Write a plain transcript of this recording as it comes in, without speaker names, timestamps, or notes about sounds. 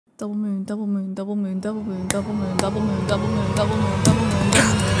Double moon, double moon, double moon, double moon, double moon, double moon, double moon, double moon, double moon,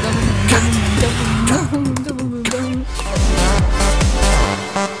 double moon, double moon, double moon.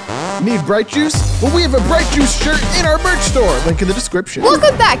 Need Bright Juice? Well, we have a Bright Juice shirt in our merch store. Link in the description.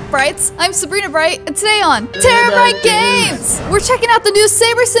 Welcome back, Brights. I'm Sabrina Bright, and today on terabritegames, we're checking out the new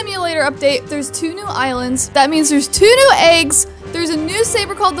Saber Simulator update. There's 2 new islands. That means there's 2 new eggs. There's a new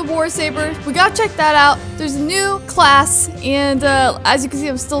saber called the War Saber. We gotta check that out. There's a new class, and as you can see,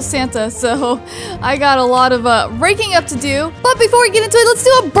 I'm still Santa, so I got a lot of ranking up to do. But before we get into it, let's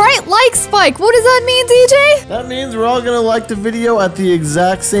do a bright like spike. What does that mean, DJ? That means we're all gonna like the video at the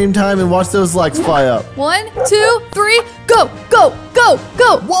exact same time and watch those likes fly up. 1, 2, 3, go, go, go,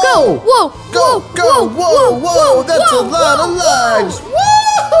 go, Whoa! go, whoa, Go, whoa, go, whoa, whoa! That's a lot of likes!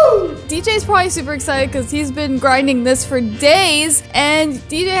 Woo! DJ's probably super excited because he's been grinding this for days, and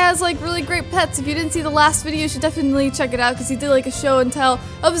DJ has like really great pets. If you didn't see the last video, you should definitely check it out because he did like a show and tell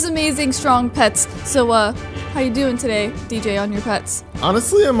of his amazing strong pets. So how you doing today, DJ, on your pets?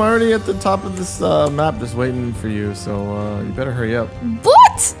 Honestly, I'm already at the top of this map just waiting for you, so you better hurry up.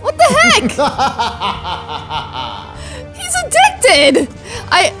 What? What the heck? He's addicted!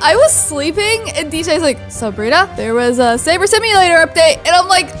 I was sleeping and DJ's like, Sabrina, there was a Saber Simulator update, and I'm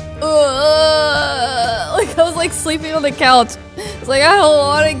like, like I was like sleeping on the couch. I was like, I don't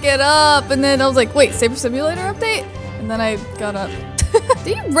want to get up, and then I was like, wait, Saber Simulator update? And then I got up.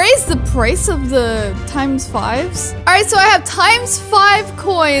 Did you raise the price of the ×5s? Alright, so I have ×5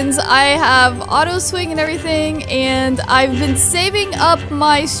 coins, I have auto swing and everything, and I've been saving up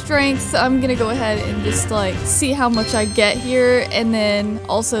my strength. I'm gonna go ahead and just like see how much I get here, and then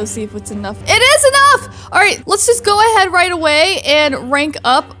also see if it's enough. It is enough! Alright, let's just go ahead right away and rank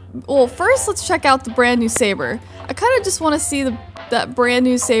up. Well, first let's check out the brand new saber. I kind of just want to see that brand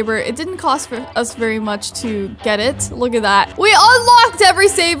new saber. It didn't cost for us very much to get it. Look at that. We unlocked every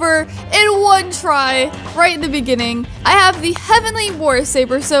saber in one try right in the beginning. I have the Heavenly War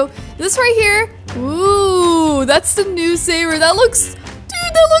Saber. So this right here, ooh, that's the new saber. That looks,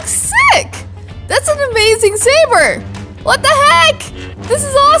 dude, that looks sick. That's an amazing saber. What the heck? This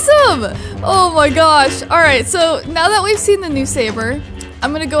is awesome. Oh my gosh. All right, so now that we've seen the new saber,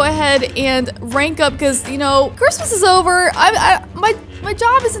 I'm gonna go ahead and rank up because, you know, Christmas is over. My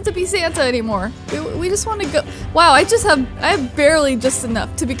job isn't to be Santa anymore. We just want to go. Wow, I have barely just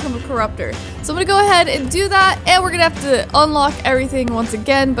enough to become a corruptor. So I'm gonna go ahead and do that, and we're gonna have to unlock everything once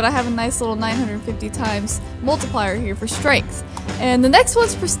again, but I have a nice little 950 times multiplier here for strength. And the next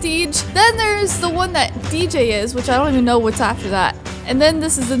one's prestige. Then there's the one that DJ is, which I don't even know what's after that. And then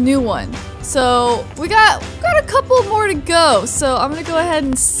this is the new one. So we got a couple more to go. So I'm gonna go ahead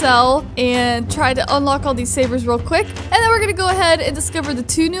and sell and try to unlock all these sabers real quick. And then we're gonna go ahead and discover the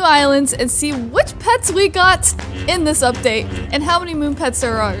 2 new islands and see which pets we got in this update and how many moon pets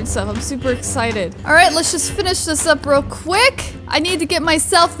there are and stuff. I'm super excited. All right, let's just finish this up real quick. I need to get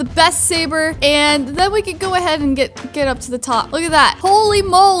myself the best saber, and then we can go ahead and get up to the top. Look at that. Holy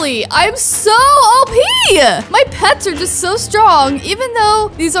moly, I'm so OP! My pets are just so strong. Even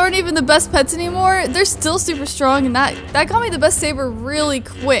though these aren't even the best pets anymore, they're still super strong, and that got me the best saber really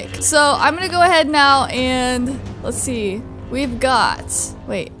quick. So I'm gonna go ahead now and let's see. We've got,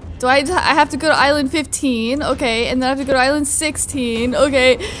 wait. I have to go to island 15, okay, and then I have to go to island 16,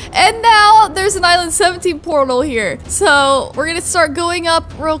 okay, and now there's an island 17 portal here. So we're gonna start going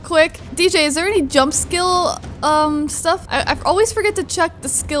up real quick. DJ, is there any jump skill stuff? I always forget to check the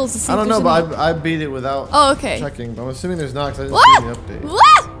skills to see I don't know, but I beat it without checking, but I'm assuming there's not because I didn't see the update.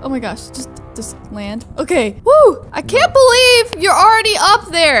 What? Oh my gosh, just land. Okay, woo! I can't believe you're already up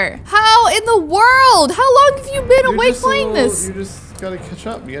there. How in the world? How long have you been awake playing this? You just gotta catch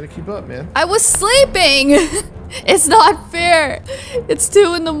up. You gotta keep up, man. I was sleeping. It's not fair. It's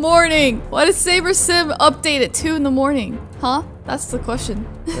 2 in the morning. Why does Saber Sim update at 2 in the morning? Huh? That's the question.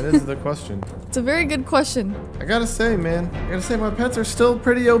 That is the question. It's a very good question. I gotta say, man. I gotta say, my pets are still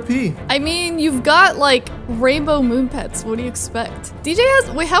pretty OP. I mean, you've got like rainbow moon pets. What do you expect? DJ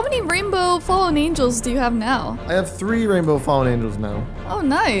has. Wait, how many rainbow fallen angels do you have now? I have 3 rainbow fallen angels now. Oh,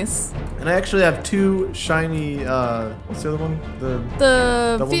 nice. And I actually have 2 shiny. What's the other one?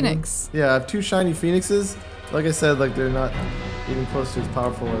 The Phoenix. Moon? Yeah, I have 2 shiny phoenixes. Like I said, like they're not even close to as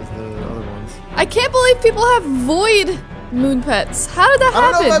powerful as the other ones. I can't believe people have void moon pets. How did that happen?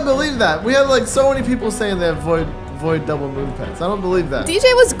 I don't know if I believe that. We had like so many people saying they have void double moon pets. I don't believe that.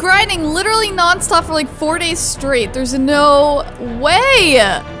 DJ was grinding literally nonstop for like 4 days straight. There's no way.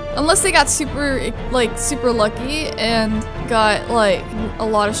 Unless they got super lucky and got like a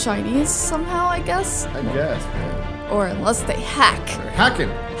lot of shinies somehow, I guess. I guess, man. Or unless they hack. They're hacking.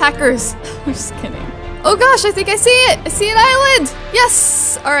 Hackers. I'm just kidding. Oh gosh, I think I see it. I see an island.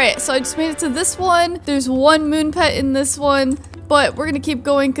 Yes. All right, so I just made it to this one. There's one moon pet in this one, but we're gonna keep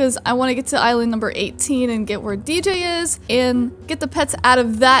going because I want to get to island number 18 and get where DJ is and get the pets out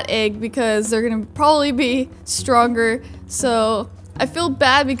of that egg because they're gonna probably be stronger. So I feel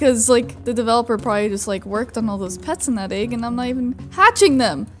bad because like the developer probably just like worked on all those pets in that egg and I'm not even hatching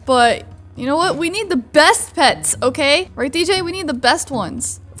them. But you know what? We need the best pets, okay? Right, DJ? We need the best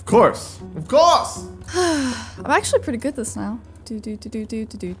ones. Of course. Of course. I'm actually pretty good at this now. And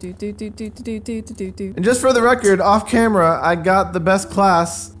just for the record, off camera, I got the best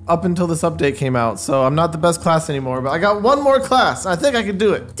class up until this update came out. So I'm not the best class anymore, but I got one more class. I think I could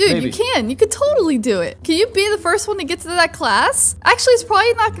do it. Dude, maybe. You can. You could totally do it. Can you be the first one to get to that class? Actually, it's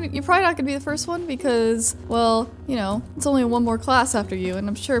probably not gonna, you're probably not going to be the first one because, well, you know, it's only one more class after you, and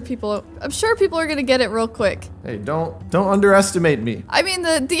I'm sure people are going to get it real quick. Hey, don't underestimate me. I mean,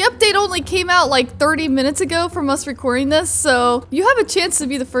 the update only came out like 30 minutes ago from us recording this, so you have a chance to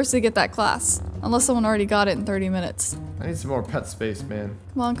be the first to get that class. Unless someone already got it in 30 minutes. I need some more pet space, man.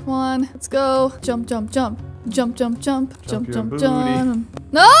 Come on, come on. Let's go. Jump, jump, jump. Jump, jump, jump. Jump, your jump, booty. jump.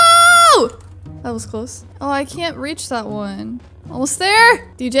 No! That was close. Oh, I can't reach that one. Almost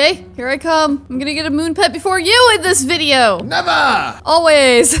there. DJ, here I come. I'm gonna get a moon pet before you in this video. Never!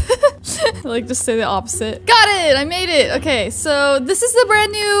 Always. Like, just say the opposite. Got it! I made it! Okay, so this is the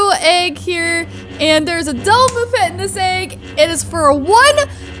brand new egg here, and there's a double moon pet in this egg. It is for 1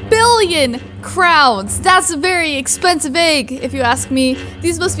 billion crowns. That's a very expensive egg, if you ask me.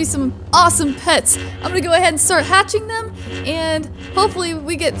 These must be some awesome pets. I'm gonna go ahead and start hatching them, and hopefully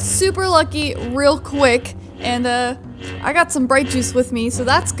we get super lucky real quick. And I got some bright juice with me, so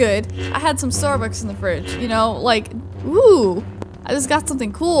that's good. I had some Starbucks in the fridge, you know, like, ooh. I just got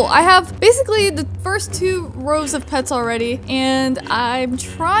something cool. I have basically the first 2 rows of pets already, and I'm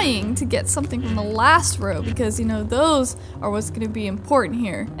trying to get something from the last row because, you know, those are what's going to be important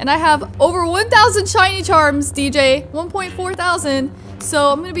here. And I have over 1,000 shiny charms, DJ. 1.4 thousand.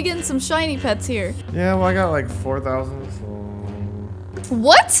 So I'm going to be getting some shiny pets here. Yeah, well, I got like 4,000, so...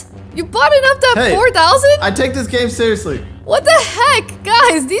 What? You bought it up to Hey, 4,000? I take this game seriously. What the heck?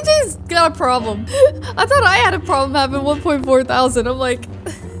 Guys, DJ's got a problem. I thought I had a problem having 1.4 thousand. I'm like,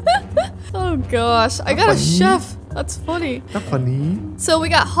 oh gosh. I got a chef. That's funny. Not funny. So we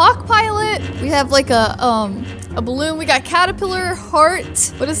got Hawk Pilot. We have like a balloon. We got Caterpillar,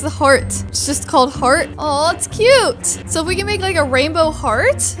 Heart. What is the heart? It's just called Heart. Oh, it's cute. So if we can make like a rainbow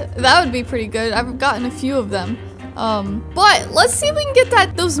heart, that would be pretty good. I've gotten a few of them. But let's see if we can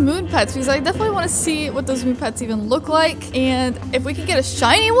get those moon pets because I definitely want to see what those moon pets even look like. And if we can get a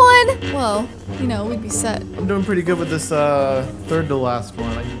shiny one, well, you know, we'd be set. I'm doing pretty good with this third to last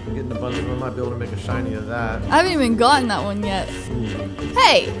one. I'm getting a bunch of them. I might be able to make a shiny of that. I haven't even gotten that one yet.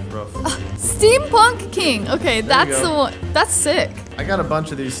 Hey! Rough. Steampunk King. Okay, that's the one. That's sick. I got a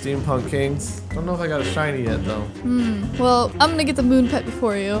bunch of these Steampunk Kings. Don't know if I got a shiny yet, though. Well, I'm gonna get the moon pet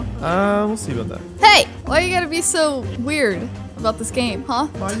before you. We'll see about that. Hey! Why you gotta be so weird about this game, huh?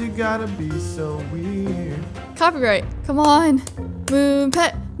 Why you gotta be so weird? Copyright. Come on. Moon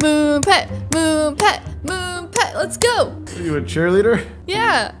pet, moon pet, moon pet, moon pet. Let's go! Are you a cheerleader?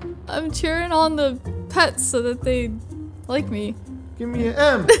 Yeah, I'm cheering on the pets so that they like me. Give me an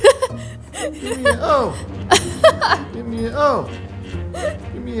M. Give me an O. Give me an O.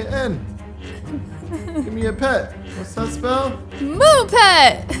 Give me an N. Give me a pet. What's that spell? Moon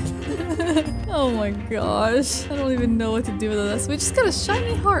pet! Oh my gosh. I don't even know what to do with this. We just got a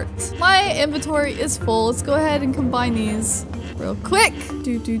shiny heart. My inventory is full. Let's go ahead and combine these real quick.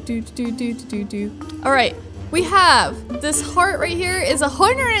 Alright. We have this heart right here is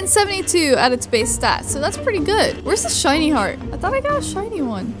 172 at its base stat, so that's pretty good. Where's the shiny heart? I thought I got a shiny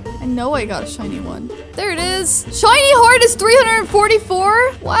one. I know I got a shiny one. There it is. Shiny heart is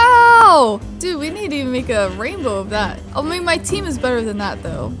 344? Wow. Dude, we need to even make a rainbow of that. I mean, my team is better than that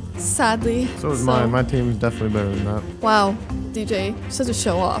though, sadly. So is mine. My team is definitely better than that. Wow, DJ, such a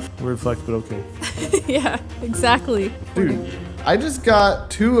show off. Weird flex, but okay. Yeah, exactly. Dude, I just got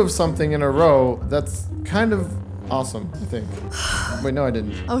 2 of something in a row that's kind of awesome, I think. Wait, no I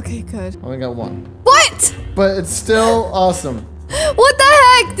didn't. Okay, good. I only got 1. What? But it's still awesome. What the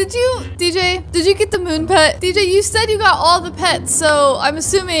heck? Did you get the moon pet? DJ, you said you got all the pets, so I'm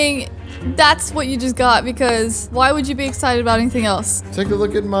assuming that's what you just got because why would you be excited about anything else? Take a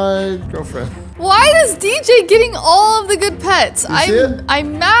look at my girlfriend. Why is DJ getting all of the good pets? You see it?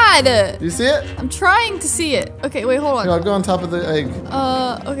 I'm mad. Do you see it? I'm trying to see it. Okay, wait, hold on. Here, I'll go on top of the egg.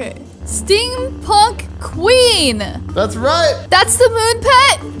 Okay. Steampunk Queen. That's right. That's the moon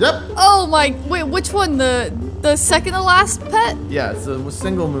pet? Yep. Oh my, wait, which one? The the second to last pet? Yeah, it's a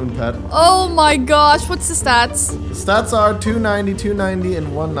single moon pet. Oh my gosh, what's the stats? The stats are 290, 290,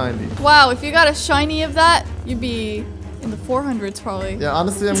 and 190. Wow, if you got a shiny of that, you'd be in the 400s probably. Yeah,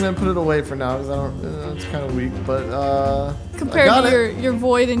 honestly, I'm gonna put it away for now because I don't. It's kind of weak, but compared to your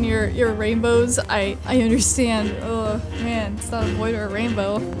void and your rainbows, I understand. Oh man, it's not a void or a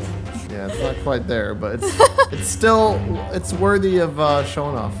rainbow. Yeah, it's not quite there, but it's still worthy of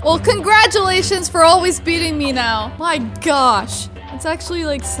showing off. Well, congratulations for always beating me now. My gosh, it's actually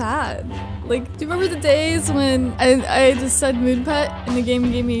like sad. Like, do you remember the days when I just said moon pet and the game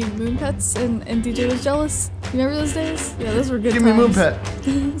gave me moon pets and DJ was jealous? You remember those days? Yeah, those were good times. Give me moon pet.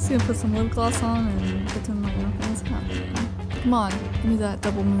 Just gonna put some lip gloss on and pretend like nothing's happening. Come on, give me that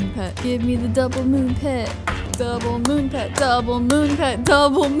double moon pet. Give me the double moon pet. Double moon pet, double moon pet,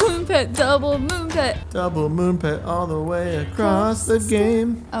 double moon pet, double moon pet. Double moon pet all the way across the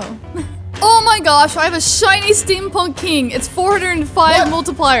game. Oh. Oh my gosh, I have a shiny Steampunk King. It's 405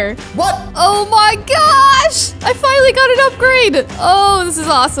 multiplier. What? Oh my gosh! I finally got an upgrade. Oh, this is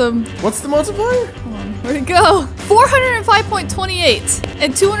awesome. What's the multiplier? Hold on, where'd it go? 405.28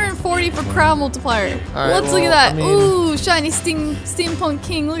 and 240 for crown multiplier. All right, Let's look at that. I mean, ooh, shiny Steampunk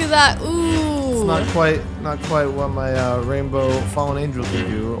King. Look at that. Ooh. It's not quite what my Rainbow Fallen Angel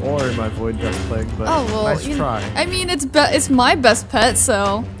can do, or my Void Dust Plague, but nice try. I mean, it's my best pet,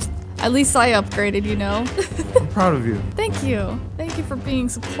 so at least I upgraded, you know. I'm proud of you. Thank you. Thank you for being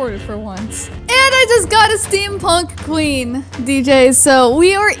supportive for once. And I just got a Steampunk Queen, DJ, so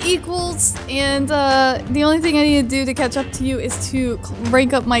we are equals, and the only thing I need to do to catch up to you is to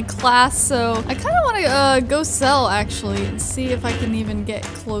rank up my class, so I kind of want to go sell, actually, and see if I can even get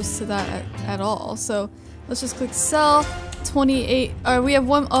close to that at all. So let's just click sell. 28. We have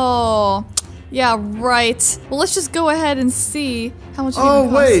one. Oh, yeah, right. Well, let's just go ahead and see how much it even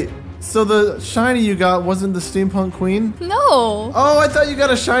costs. Wait. So the shiny you got wasn't the Steampunk Queen? No. Oh, I thought you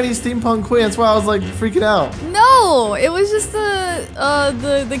got a shiny Steampunk Queen. That's why I was like freaking out. No, it was just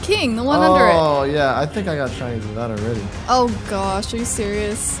the king, the one under it. Oh yeah, I think I got shinies of that already. Oh gosh, are you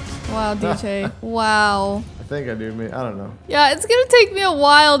serious? Wow, DJ. Wow. I think I do. I don't know. Yeah, it's gonna take me a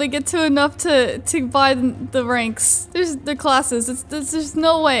while to get to enough to buy the ranks. There's the classes. There's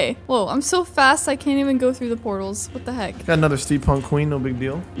no way. Whoa, I'm so fast I can't even go through the portals. What the heck? Got another Steampunk Queen. No big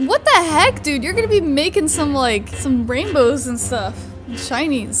deal. What the heck, dude? You're gonna be making some rainbows and stuff, and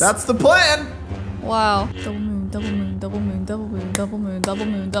shinies. That's the plan. Wow. Double moon, double moon, double moon, double moon, double moon, double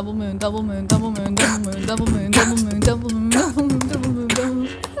moon, double moon, double moon, double moon, double moon, double moon, double moon, double moon, double moon, double moon, double moon.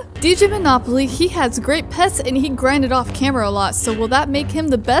 DJ Monopoly, he has great pets and he grinded off camera a lot, so will that make him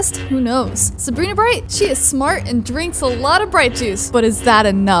the best? Who knows? Sabrina Bright, she is smart and drinks a lot of Bright Juice, but is that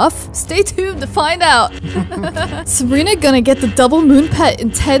enough? Stay tuned to find out. Sabrina gonna get the double moon pet in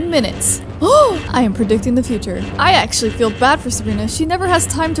 10 minutes. Oh, I am predicting the future. I actually feel bad for Sabrina. She never has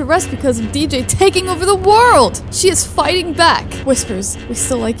time to rest because of DJ taking over the world. She is fighting back. Whispers, we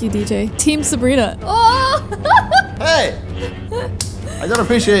still like you, DJ. Team Sabrina. Oh! Hey! I don't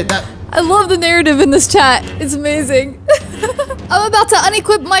appreciate that. I love the narrative in this chat. It's amazing. I'm about to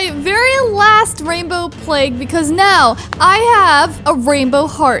unequip my very last rainbow plague because now I have a rainbow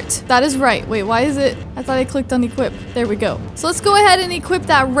heart. That is right. Wait, why is it? I thought I clicked unequip. There we go. So let's go ahead and equip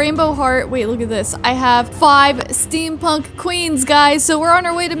that rainbow heart. Wait, look at this. I have 5 Steampunk Queens, guys. So we're on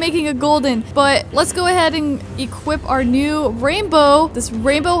our way to making a golden. But let's go ahead and equip our new rainbow, this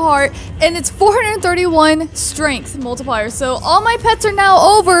rainbow heart. And it's 431 strength multiplier. So all my pets are now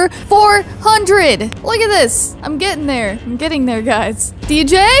over 400. Look at this. I'm getting there. I'm getting there, guys.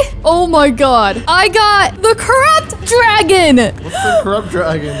 DJ? Oh my god. I got the corrupt dragon. What's the corrupt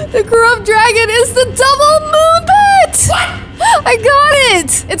dragon? The corrupt dragon is the double moon pet. What? I got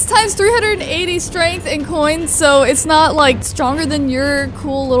it! It's times 380 strength and coins, so it's not like stronger than your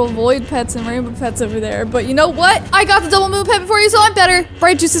cool little void pets and rainbow pets over there. But you know what? I got the double moon pet before you, so I'm better.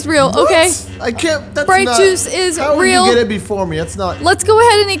 Bright Juice is real, okay? What? I can't. That's Bright not, Juice is how real. How you get it before me? That's not. Let's go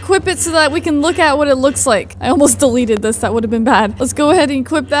ahead and equip it so that we can look at what it looks like. I almost deleted this. That would have been bad. Let's go ahead and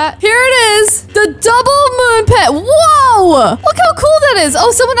equip that. Here it is, the double moon pet. Whoa! Look how cool that is. Oh,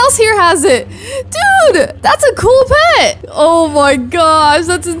 someone else here has it. Dude, that's a cool pet. Oh my gosh,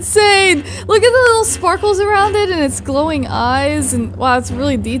 that's insane. Look at the little sparkles around it and its glowing eyes. And wow, it's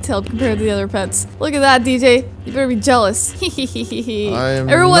really detailed compared to the other pets. Look at that, DJ. You better be jealous.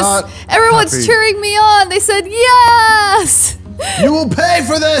 Everyone's cheering me on. They said yes. You will pay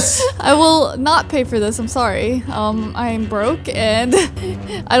for this. I will not pay for this. I'm sorry. I'm broke and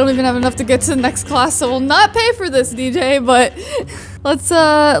I don't even have enough to get to the next class, so we'll not pay for this, DJ. But let's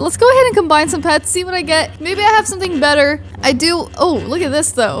go ahead and combine some pets. See what I get. Maybe I have something better. I do. Oh, look at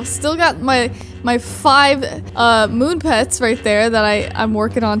this though. Still got my my 5 moon pets right there that I'm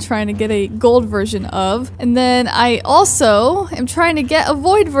working on trying to get a gold version of. And then I also am trying to get a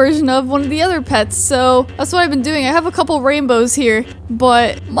void version of one of the other pets. So that's what I've been doing. I have a couple rainbows here,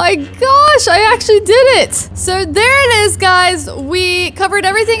 but my gosh, I actually did it. So there it is, guys. We covered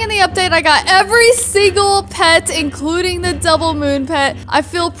everything in the update. I got every single pet, including the double moon pet. I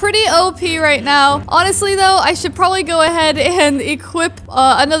feel pretty OP right now. Honestly though, I should probably go ahead and equip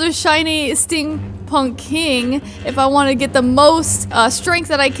another shiny Steampunk King if I want to get the most strength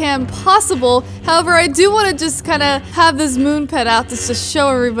that I can possible. However, I do want to just kind of have this moon pet out to just show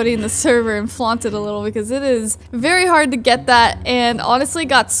everybody in the server and flaunt it a little, because it is very hard to get that, and honestly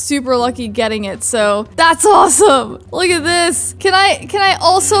got super lucky getting it. So that's awesome. Look at this. Can I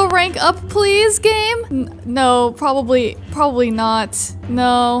also rank up, please, game? No, probably not.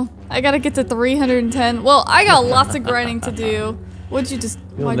 No. I gotta get to 310. Well, I got lots of grinding to do. What'd you just...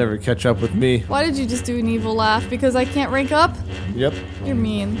 You'll never catch up with me. Why did you just do an evil laugh? Because I can't rank up? Yep. You're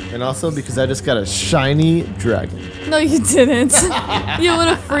mean. And also because I just got a shiny dragon. No, you didn't. You would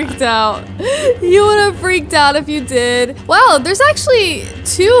have freaked out. You would have freaked out if you did. Wow, there's actually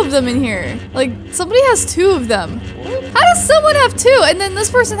 2 of them in here. Like, somebody has 2 of them. How does someone have 2? And then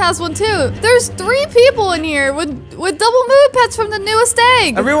this person has 1 too. There's 3 people in here with double moon pets from the newest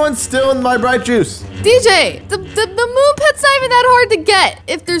egg. Everyone's still in my bright juice. DJ, the moon pet's not even that hard to get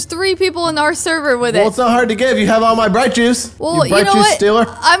if there's 3 people in our server with it. Well, it's not hard to get if you have all my bright juice. Well, you bright know juice what? stealer.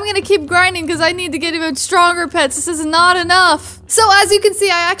 I'm gonna keep grinding because I need to get even stronger pets. This is not enough. So as you can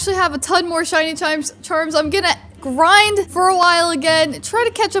see, I actually have a ton more shiny charms. I'm gonna grind for a while again, try to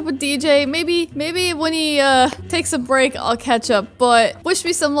catch up with DJ. Maybe when he takes a break, I'll catch up. But wish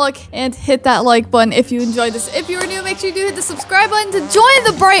me some luck and hit that like button if you enjoyed this. If you are new, make sure you do hit the subscribe button to join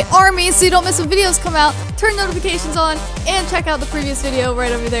the Bright Army so you don't miss when videos come out. Turn notifications on and check out the previous video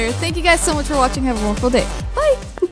right over there. Thank you guys so much for watching. Have a wonderful day. Bye.